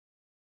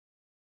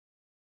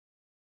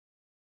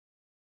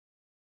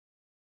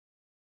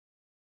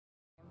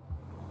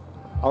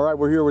All right,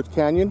 we're here with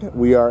Canyon.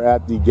 We are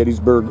at the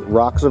Gettysburg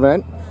Rocks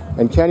event.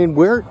 And Canyon,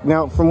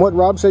 now, from what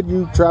Rob said,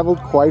 you traveled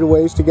quite a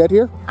ways to get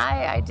here?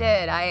 I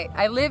did.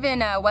 I live in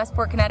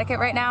Westport, Connecticut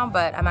right now,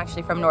 but I'm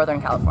actually from Northern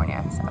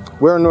California. So.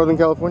 Where in Northern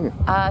California?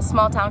 A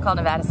small town called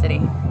Nevada City.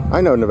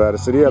 I know Nevada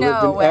City. I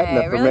lived in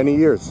Etna for many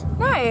years.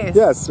 Nice.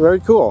 Yes, very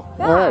cool.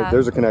 Yeah. All right,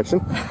 there's a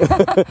connection.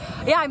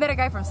 Yeah, I met a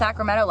guy from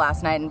Sacramento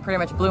last night and pretty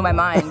much blew my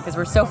mind because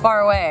we're so far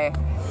away.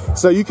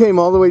 So you came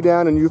all the way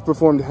down and you've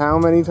performed how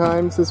many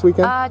times this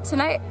weekend?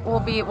 Today will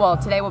be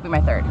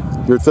my third.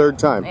 Your third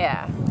time?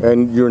 Yeah.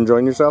 And you're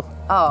enjoying yourself?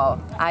 Oh,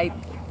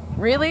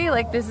 really?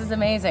 Like, this is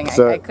amazing.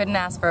 So I couldn't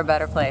ask for a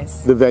better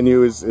place. The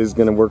venue is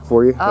going to work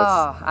for you?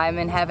 Oh, I'm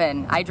in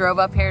heaven. I drove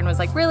up here and was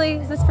like, really?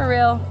 Is this for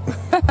real?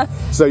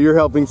 So you're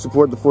helping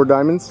support the Four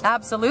Diamonds?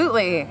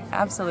 Absolutely.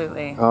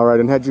 Absolutely. All right.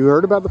 And had you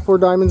heard about the Four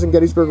Diamonds and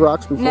Gettysburg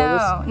Rocks before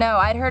this? No.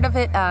 I'd heard of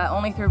it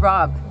only through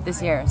Rob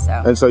this year. So.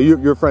 And so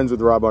you're friends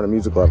with Rob on a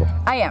music level?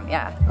 I am,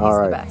 yeah. He's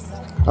the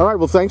best. All right.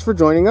 Well, thanks for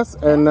joining us.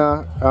 And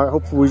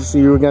hopefully we see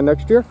you again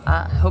next year.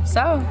 Hope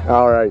so.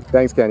 All right.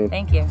 Thanks, Kenny.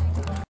 Thank you.